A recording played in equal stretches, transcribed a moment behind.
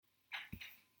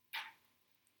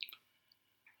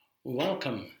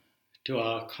Welcome to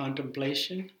our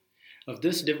contemplation of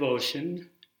this devotion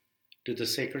to the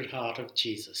Sacred Heart of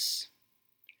Jesus.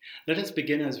 Let us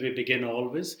begin as we begin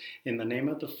always, in the name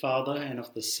of the Father, and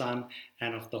of the Son,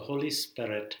 and of the Holy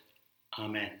Spirit.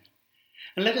 Amen.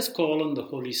 And let us call on the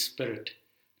Holy Spirit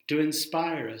to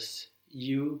inspire us,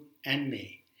 you and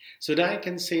me, so that I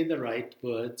can say the right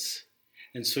words,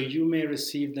 and so you may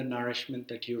receive the nourishment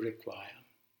that you require.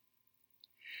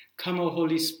 Come, O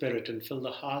Holy Spirit, and fill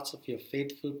the hearts of your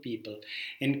faithful people,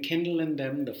 and kindle in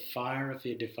them the fire of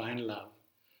your divine love.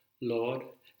 Lord,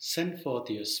 send forth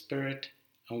your Spirit,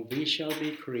 and we shall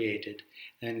be created,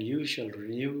 and you shall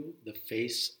renew the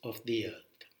face of the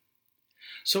earth.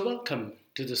 So welcome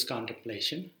to this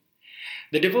contemplation.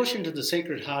 The devotion to the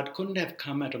Sacred Heart couldn't have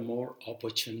come at a more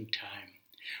opportune time.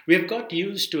 We have got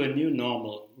used to a new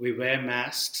normal. We wear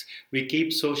masks, we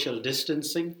keep social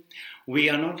distancing, we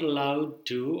are not allowed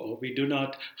to, or we do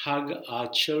not hug our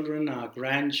children, our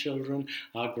grandchildren,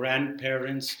 our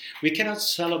grandparents. We cannot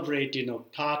celebrate,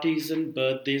 parties and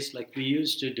birthdays like we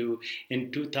used to do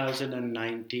in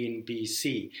 2019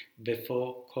 BC,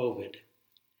 before COVID.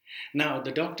 Now,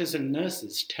 the doctors and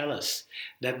nurses tell us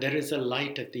that there is a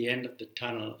light at the end of the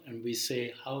tunnel, and we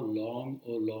say, how long,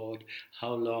 O Lord,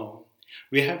 how long?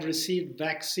 We have received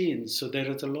vaccines, so there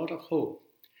is a lot of hope.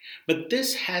 But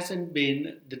this hasn't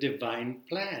been the divine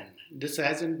plan. This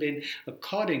hasn't been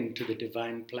according to the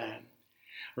divine plan.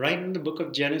 Right in the book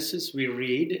of Genesis, we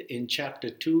read in chapter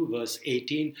 2, verse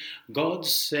 18, God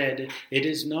said, it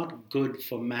is not good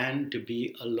for man to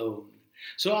be alone.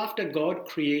 So after God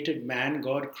created man,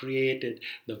 God created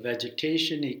the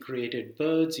vegetation, He created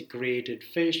birds, He created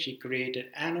fish, He created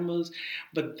animals,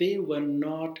 but they were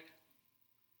not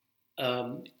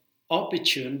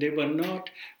opportune, they were not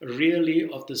really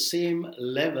of the same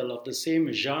level, of the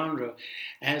same genre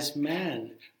as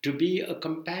man to be a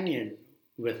companion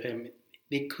with him.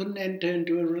 They couldn't enter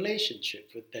into a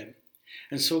relationship with them.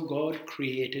 And so God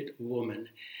created woman,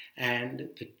 and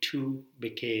the two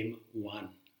became one.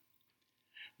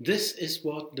 This is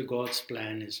what the God's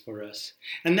plan is for us.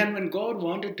 And then when God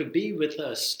wanted to be with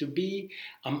us, to be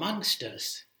amongst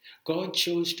us, God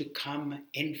chose to come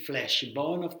in flesh,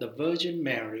 born of the Virgin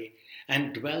Mary,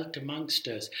 and dwelt amongst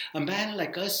us, a man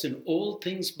like us in all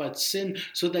things but sin,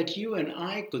 so that you and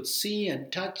I could see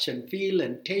and touch and feel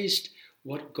and taste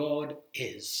what God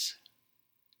is.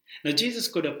 Now, Jesus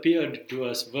could appear to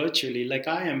us virtually like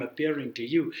I am appearing to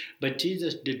you, but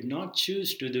Jesus did not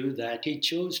choose to do that. He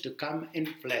chose to come in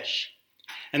flesh.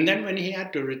 And then when he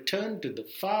had to return to the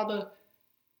Father,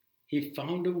 he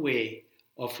found a way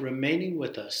of remaining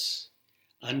with us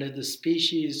under the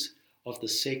species of the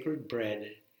sacred bread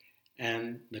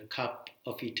and the cup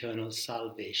of eternal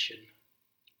salvation.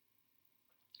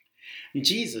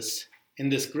 Jesus, in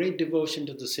this great devotion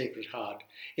to the Sacred Heart,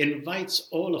 invites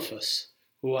all of us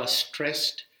who are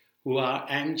stressed, who are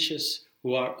anxious,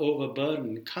 who are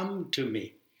overburdened, come to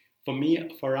me.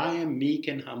 For I am meek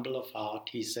and humble of heart,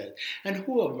 he said. And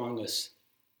who among us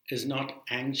is not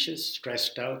anxious,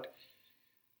 stressed out,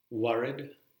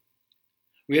 worried?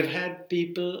 We have had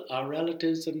people, our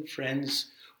relatives and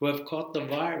friends, who have caught the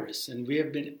virus, and we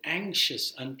have been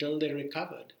anxious until they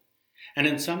recovered. And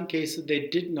in some cases, they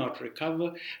did not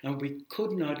recover, and we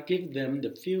could not give them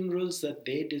the funerals that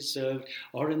they deserved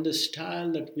or in the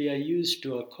style that we are used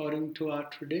to according to our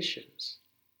traditions.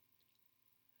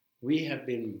 We have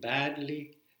been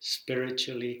badly,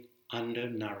 spiritually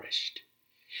undernourished.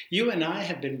 You and I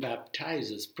have been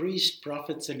baptized as priests,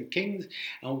 prophets, and kings,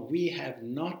 and we have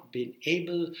not been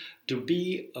able to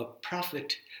be a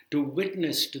prophet, to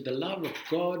witness to the love of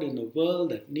God in a world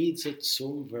that needs it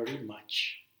so very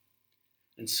much.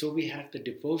 And so we have the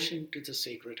devotion to the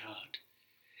Sacred Heart.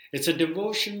 It's a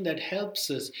devotion that helps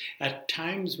us at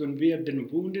times when we have been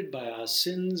wounded by our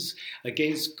sins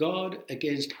against God,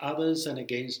 against others, and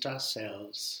against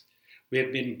ourselves. We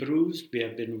have been bruised, we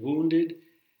have been wounded,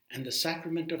 and the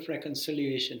sacrament of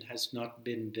reconciliation has not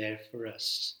been there for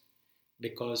us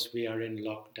because we are in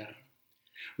lockdown.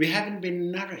 We haven't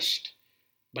been nourished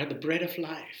by the bread of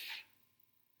life.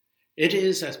 It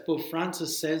is, as Pope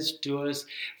Francis says to us,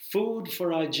 food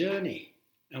for our journey,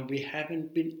 and we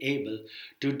haven't been able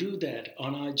to do that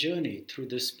on our journey through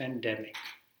this pandemic.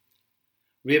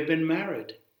 We have been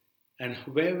married, and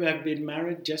where we have been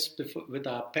married just before, with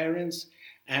our parents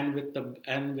and with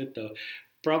the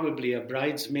probably a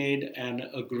bridesmaid and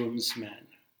a groomsman.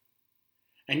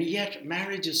 And yet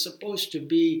marriage is supposed to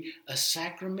be a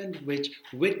sacrament which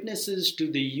witnesses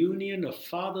to the union of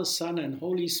Father, Son, and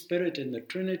Holy Spirit in the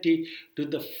Trinity to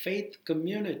the faith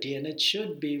community, and it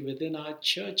should be within our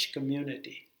church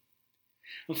community.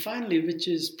 And finally, which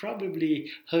is probably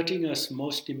hurting us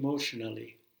most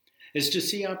emotionally, is to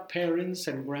see our parents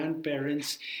and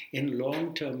grandparents in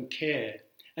long-term care.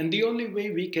 And the only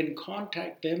way we can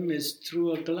contact them is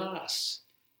through a glass.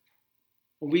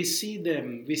 We see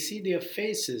them, we see their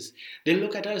faces. They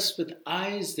look at us with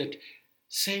eyes that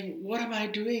say, "What am I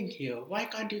doing here? Why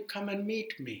can't you come and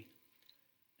meet me?"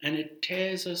 And it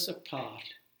tears us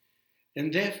apart.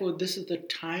 And therefore, this is the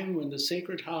time when the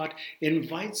Sacred Heart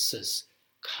invites us,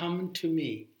 "Come to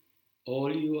me,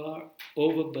 all you are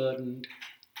overburdened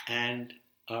and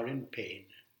are in pain."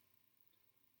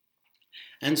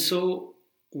 And so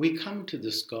we come to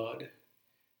this God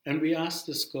and we ask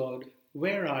this God,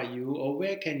 "Where are you, or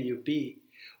where can you be?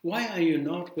 Why are you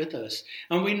not with us?"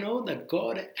 And we know that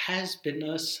God has been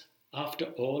us after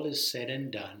all is said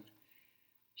and done.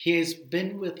 He has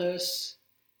been with us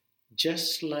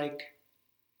just like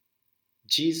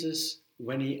Jesus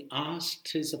when he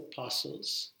asked his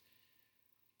apostles,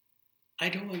 "I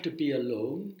don't want to be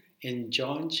alone," in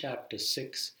John chapter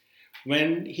 6,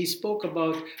 when he spoke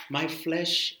about, "My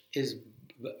flesh is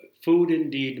food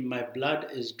indeed, my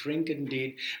blood is drink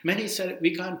indeed." Many said,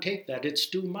 "We can't take that, it's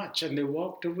too much," and they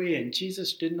walked away, and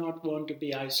Jesus did not want to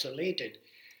be isolated.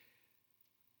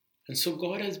 And so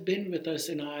God has been with us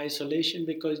in our isolation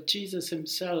because Jesus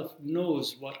himself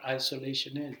knows what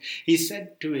isolation is. He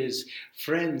said to his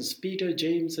friends, Peter,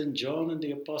 James, and John, and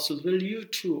the apostles, "Will you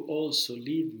too also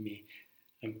leave me?"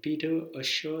 And Peter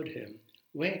assured him,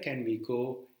 "Where can we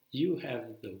go? You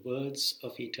have the words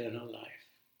of eternal life."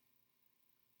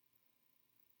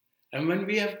 And when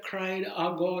we have cried,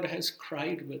 our God has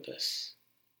cried with us.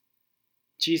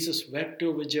 Jesus wept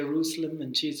over Jerusalem,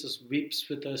 and Jesus weeps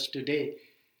with us today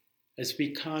as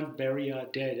we can't bury our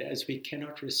dead, as we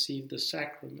cannot receive the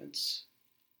sacraments.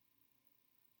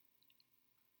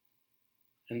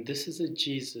 And this is a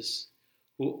Jesus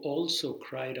who also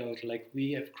cried out like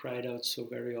we have cried out so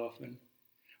very often,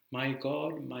 my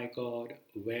God,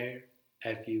 where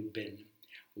have you been?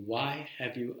 Why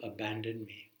have you abandoned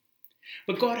me?"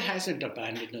 But God hasn't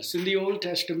abandoned us. In the Old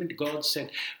Testament, God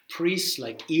sent priests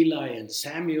like Eli and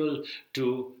Samuel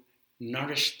to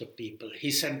nourish the people. He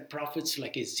sent prophets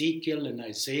like Ezekiel and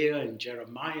Isaiah and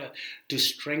Jeremiah to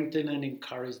strengthen and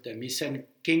encourage them. He sent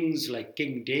kings like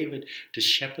King David to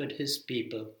shepherd his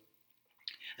people.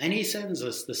 And he sends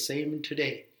us the same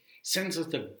today. He sends us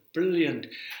the brilliant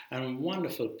and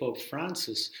wonderful Pope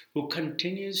Francis, who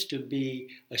continues to be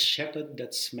a shepherd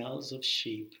that smells of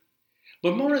sheep.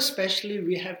 But more especially,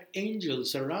 we have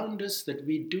angels around us that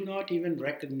we do not even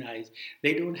recognize.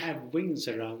 They don't have wings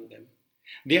around them.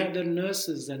 They are the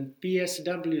nurses and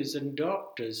PSWs and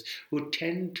doctors who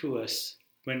tend to us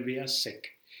when we are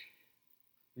sick.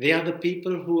 They are the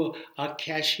people who are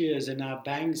cashiers in our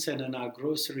banks and in our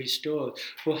grocery stores,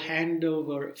 who hand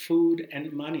over food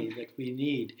and money that we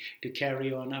need to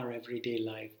carry on our everyday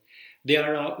life. They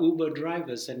are our Uber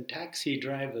drivers and taxi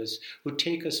drivers who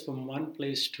take us from one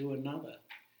place to another.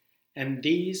 And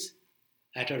these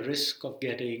at a risk of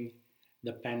getting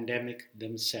the pandemic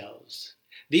themselves.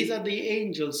 These are the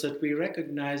angels that we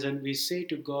recognize and we say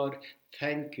to God,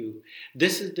 "Thank you."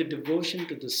 This is the devotion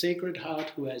to the Sacred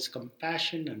Heart, who has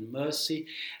compassion and mercy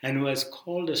and who has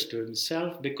called us to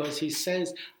himself, because he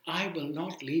says, "I will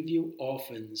not leave you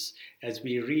orphans," as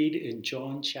we read in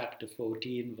John chapter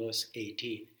 14, verse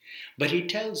 18. But he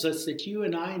tells us that you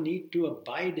and I need to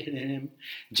abide in him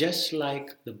just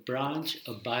like the branch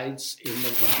abides in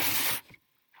the vine.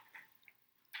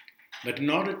 But in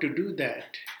order to do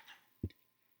that,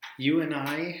 you and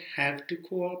I have to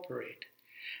cooperate.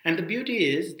 And the beauty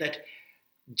is that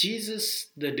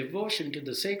Jesus, the devotion to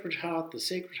the Sacred Heart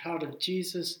of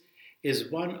Jesus,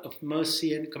 is one of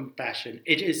mercy and compassion.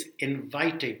 It is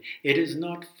inviting. It is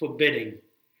not forbidding.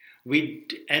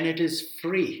 And it is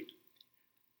free.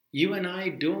 You and I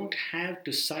don't have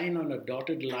to sign on a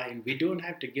dotted line. We don't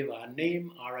have to give our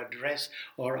name, our address,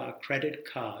 or our credit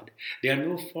card. There are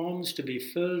no forms to be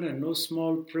filled and no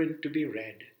small print to be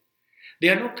read.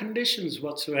 There are no conditions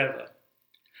whatsoever.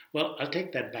 Well, I'll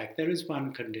take that back. There is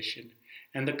one condition.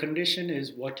 And the condition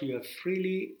is what you have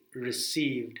freely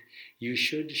received, you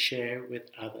should share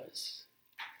with others.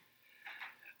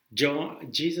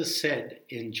 Jesus said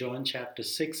in John chapter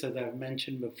 6, as I've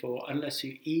mentioned before, "Unless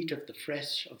you eat of the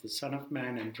flesh of the Son of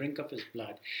Man and drink of his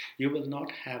blood, you will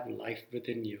not have life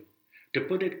within you." To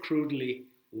put it crudely,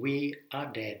 we are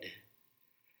dead.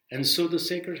 And so the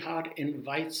Sacred Heart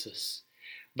invites us.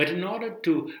 But in order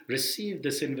to receive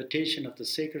this invitation of the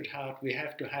Sacred Heart, we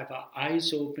have to have our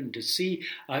eyes open to see,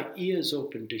 our ears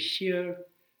open to hear,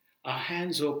 our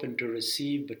hands open to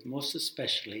receive, but most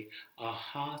especially our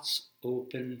hearts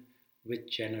open with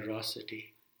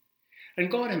generosity. And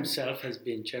God Himself has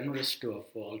been generous to a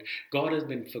fault. God has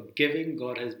been forgiving.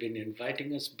 God has been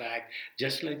inviting us back,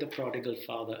 just like the prodigal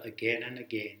father, again and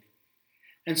again.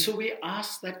 And so we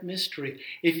ask that mystery.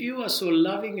 If you are so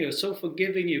loving, you're so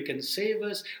forgiving, you can save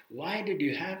us, why did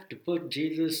you have to put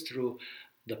Jesus through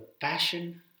the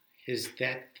passion, His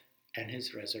death, and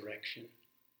His resurrection?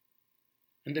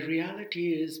 And the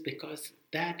reality is because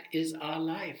that is our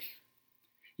life.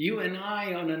 You and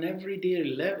I, on an everyday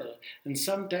level, and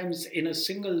sometimes in a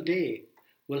single day,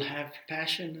 will have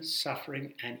passion,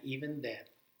 suffering, and even death.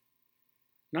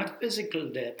 Not physical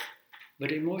death,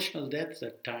 but emotional death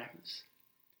at times.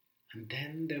 And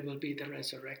then there will be the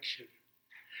resurrection.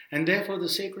 And therefore the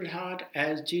Sacred Heart,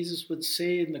 as Jesus would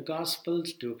say in the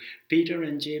Gospels to Peter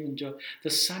and James and John, the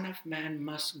Son of Man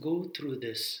must go through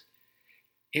this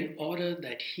in order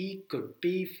that He could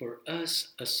be for us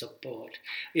a support,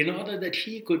 in order that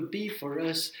He could be for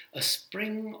us a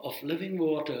spring of living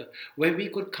water where we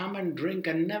could come and drink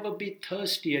and never be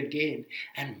thirsty again,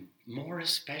 and more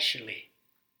especially,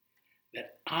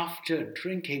 that after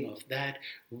drinking of that,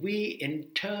 we in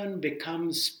turn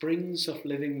become springs of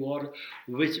living water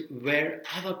where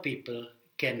other people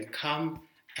can come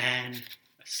and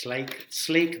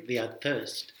slake their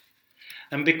thirst.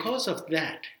 And because of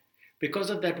that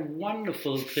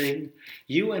wonderful thing,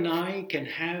 you and I can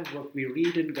have what we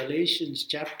read in Galatians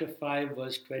chapter 5,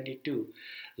 verse 22.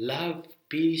 Love,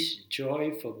 peace,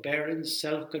 joy, forbearance,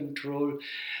 self-control,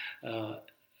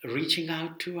 reaching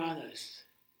out to others.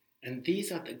 And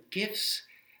these are the gifts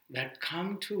that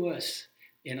come to us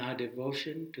in our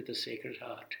devotion to the Sacred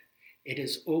Heart. It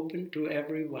is open to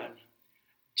everyone.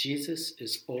 Jesus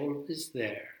is always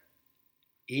there,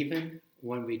 even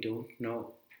when we don't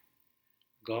know.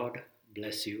 God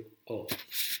bless you all.